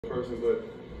person, but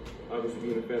obviously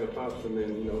being a fan of Pops and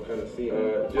then, you know, kind of seeing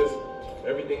just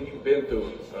everything you've been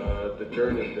through, the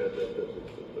journey,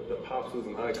 the Pops was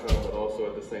an icon, but also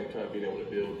at the same time being able to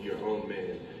build your own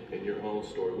man and your own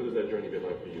story. What has that journey been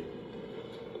like for you?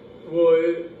 Well,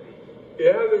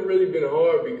 it hasn't really been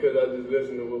hard because I just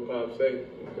listen to what Pops say.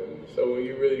 Okay. So when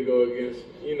you really go against,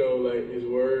 you know, like his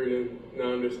word and not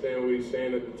understand what he's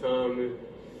saying at the time, and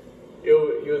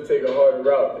you'll take a harder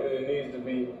route, and it needs to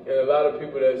be. And a lot of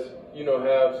people that's, you know,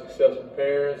 have successful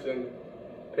parents and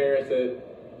parents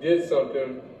that did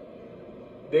something,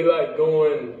 they like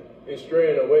going and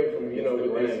straying away from, you know,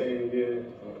 what they're saying.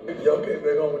 Yeah. Y'all came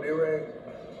back home with earrings?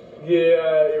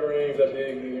 Yeah, earrings. I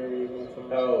did get earrings one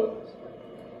time. How old?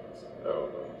 I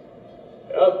don't know.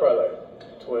 I was probably like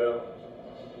 12.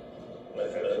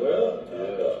 That's 12? Yeah.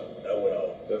 That went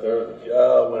off. That's early.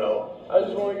 Yeah, it went off. I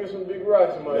just want to get some big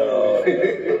rocks in my No. head.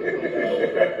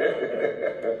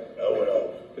 That went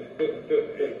off.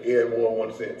 He had more than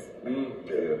 1 cent.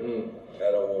 Yeah.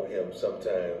 I don't want him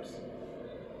sometimes.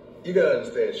 You gotta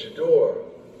understand, Shedeur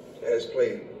has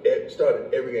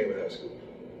started every game in high school.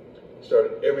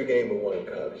 Started every game and won in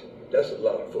college. That's a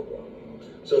lot of football.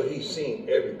 So he's seen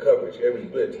every coverage, every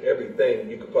blitz, everything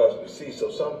you could possibly see. So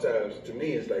sometimes, to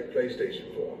me, it's like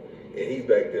PlayStation for him. And he's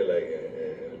back there like,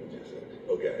 let me just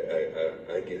okay,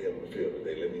 I get him on the field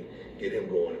today. Let me get him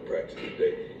going in practice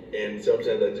today. And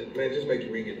sometimes I just make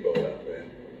Reed get the ball out, man.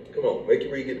 Come on, make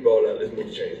Reed get the ball out. Let's make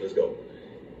the change. Let's go.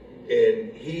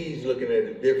 And he's looking at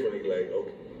it differently, like,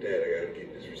 okay, Dad, I gotta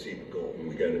get this receiver going.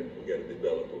 We gotta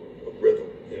develop a rhythm.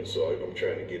 And so I'm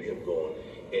trying to get him going.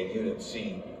 And you didn't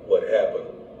see what happened.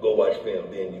 Go watch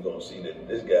film, then you're gonna see that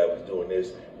this guy was doing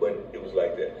this, but it was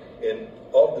like that. And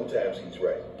oftentimes he's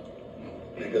right,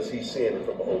 because he's seeing it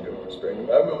from a whole different perspective.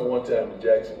 I remember one time in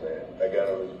Jackson, man, I got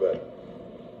on his butt.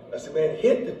 I said, man,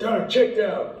 hit the darn check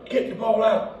down, get the ball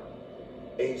out.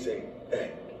 And he said,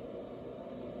 hey,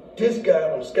 this guy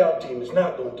on the scout team is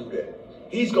not gonna do that.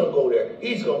 He's gonna go there,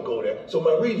 he's gonna go there, so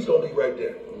my read's gonna be right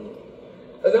there.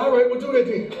 I said, all right, we'll do that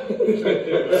then.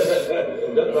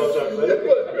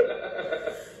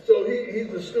 So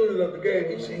he's a student of the game.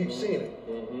 He's seen it.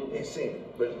 He's seen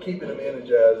it. But keeping him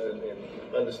energized and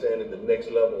understanding the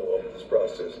next level of this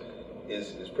process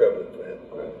is prevalent for him.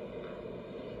 Right.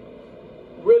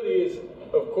 Really is,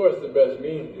 of course, the best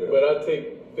me. Yeah. But I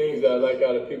take things that I like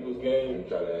out of people's game and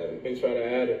try to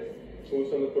add it. So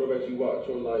what's some of the quarterbacks you watch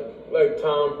or like? Like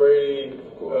Tom Brady,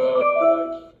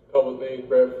 a couple things,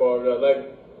 Brett Favre.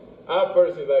 I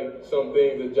personally like some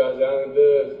things that Josh Allen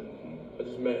does. I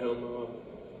just met him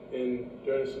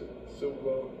during the Super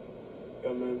Bowl. I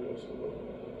met him during the Super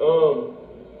Bowl.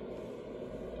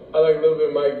 I like a little bit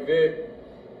of Mike Vick.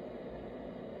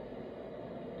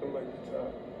 I'm like the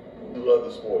top. Do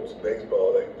other sports,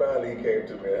 baseball. Like finally he came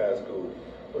to me in high school.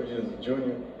 Was you a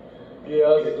junior? Yeah, I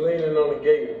was just leaning on the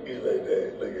gate. He's like,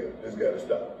 Dad, look at this, gotta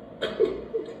stop. I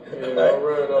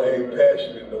ain't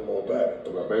passionate no more about it.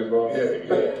 About baseball?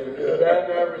 Yeah.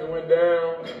 Batting average went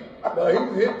down. No, he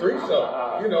hit 3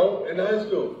 something, you know, in high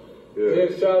school. Yeah.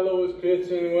 Then Shiloh was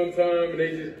pitching one time, and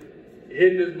they just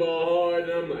hitting this ball hard,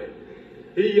 and I'm like,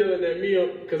 he yelling at me,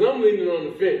 because I'm leaning on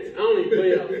the fence. I don't even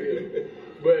play outfield.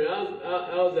 But I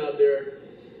was out there.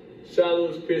 Shiloh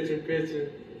was pitching.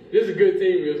 This is a good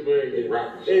team we was playing against.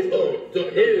 They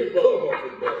hit his ball.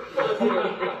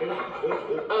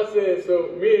 I said, so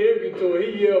me and him get to it,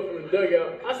 he yelled from the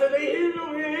dugout. I said, they hit it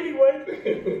over here anyway.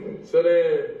 So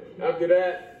then, after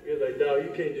that, he was like, dog,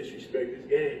 you can't disrespect this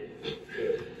game.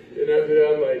 And after that,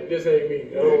 I'm like, this ain't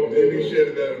me. Then he shut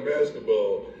it down in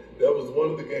basketball. That was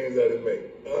one of the games I didn't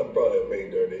make. I probably have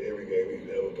made during every game he's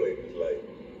ever played in his life.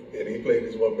 And he played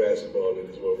this one basketball and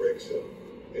this one rec center.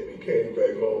 And he came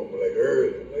back home like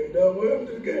early. Like, dog, what happened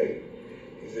to the game?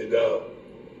 He said, dog,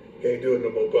 can't do it no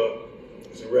more, Pop.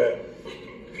 It's a wrap.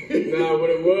 Nah, what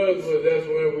it was that's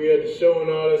when we had the show and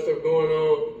all that stuff going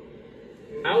on.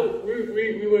 We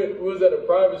was at a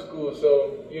private school,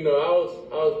 so you know I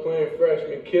was playing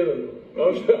freshman, killing them. I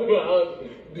was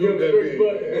giving first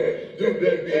buckets.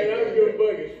 And I was giving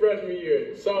buckets freshman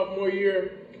year. Sophomore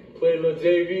year, played a little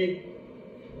JV.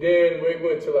 Then we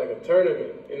went to like a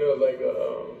tournament, you know, like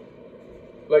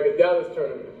a Dallas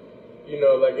tournament. You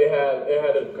know, like it had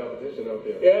a competition out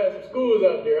there. It had some schools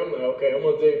out there. I'm like, okay, I'm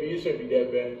on JV. It shouldn't be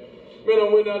that bad. Man, I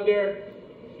went out there.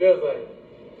 They was like,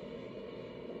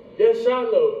 that's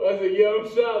Shiloh. I said, yeah, I'm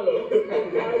Shiloh.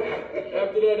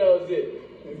 After that was it.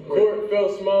 Court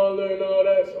felt smaller and all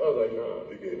that. So I was like, nah.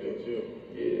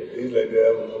 Yeah. He's like,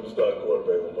 Dad, I'm starting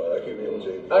quarterback. I can't be on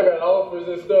JV. I got offers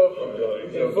and stuff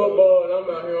in football, and I'm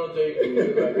out here on JV.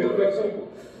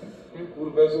 Who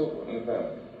the best Hooper in the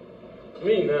family?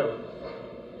 Me now.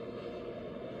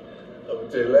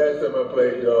 tell you, last time I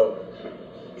played dog,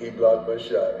 he blocked my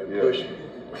shot and pushed me.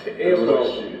 It was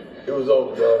over. It was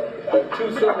over, dog.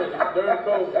 2 summers during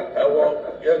COVID. I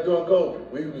walked, during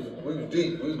COVID. We was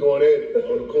deep. We was going at it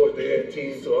on the court. They had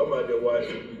teams, so I'm out there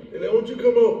watching. And then, won't you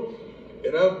come on?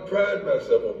 And I pride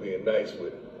myself on being nice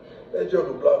with it. That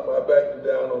joker blocked my back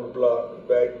down on the block,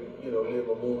 back, did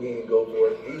my move, he didn't go for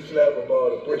it. He slapped my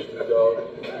ball and pushed the dog.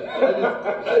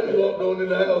 I just walked on in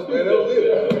the house, man. That was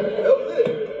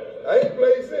it. I ain't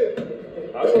played since.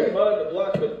 I don't mind the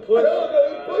block, but push. No,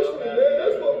 he pushed me, man.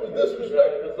 That's what was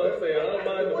disrespectful. That's what I'm saying. I don't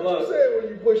mind the What block. you saying when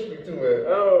you pushed me too, man? I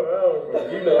don't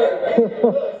know.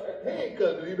 He ain't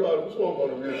cussing, he know how to swamp on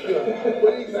the real shit.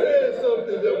 But he said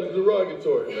something that was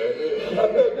derogatory, man.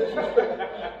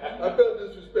 I felt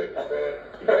disrespected, man.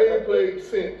 I ain't played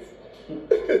since. Oh,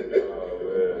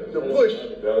 man. The push.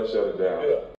 That'll shut it down. Yeah.